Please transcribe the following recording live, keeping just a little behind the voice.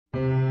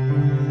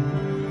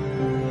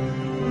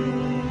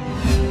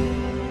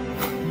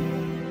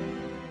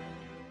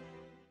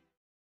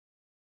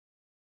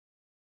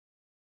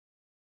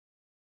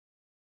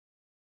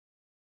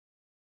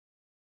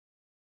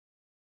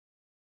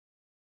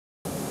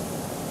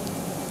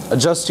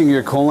Adjusting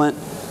your coolant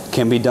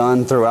can be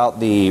done throughout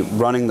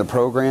running the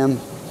program,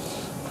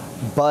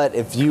 but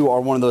if you are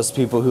one of those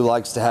people who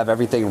likes to have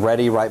everything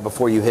ready right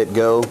before you hit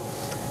go,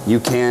 you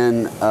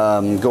can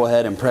go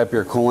ahead and prep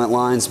your coolant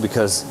lines,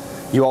 because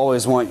you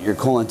always want your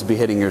coolant to be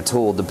hitting your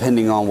tool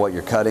depending on what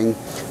you're cutting.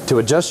 To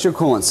adjust your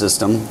coolant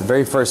system, the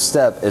very first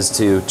step is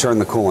to turn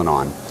the coolant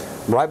on.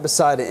 Right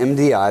beside an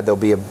MDI there'll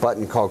be a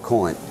button called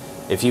coolant.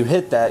 If you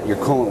hit that, your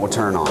coolant will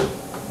turn on.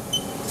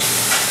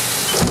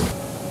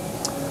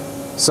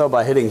 So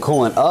by hitting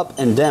coolant up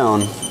and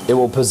down, it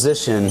will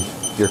position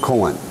your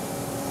coolant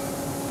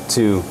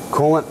to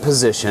coolant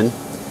position,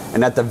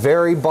 and at the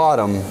very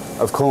bottom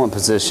of coolant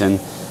position,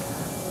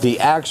 the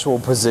actual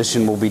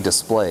position will be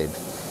displayed.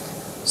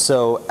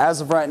 So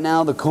as of right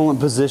now, the coolant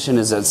position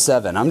is at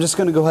 7. I'm just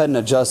going to go ahead and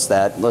adjust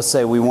that. Let's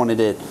say we wanted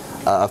it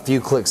a few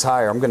clicks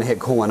higher. I'm going to hit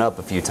coolant up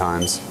a few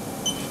times,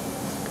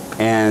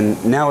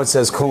 and now it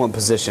says coolant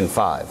position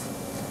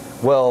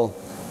 5. Well,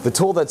 the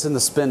tool that's in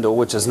the spindle,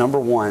 which is number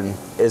 1,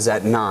 is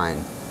at 9.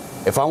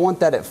 If I want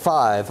that at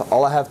 5,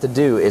 all I have to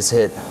do is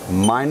hit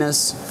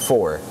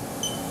 -4.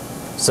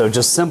 So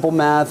just simple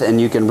math, and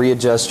you can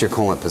readjust your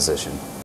coolant position.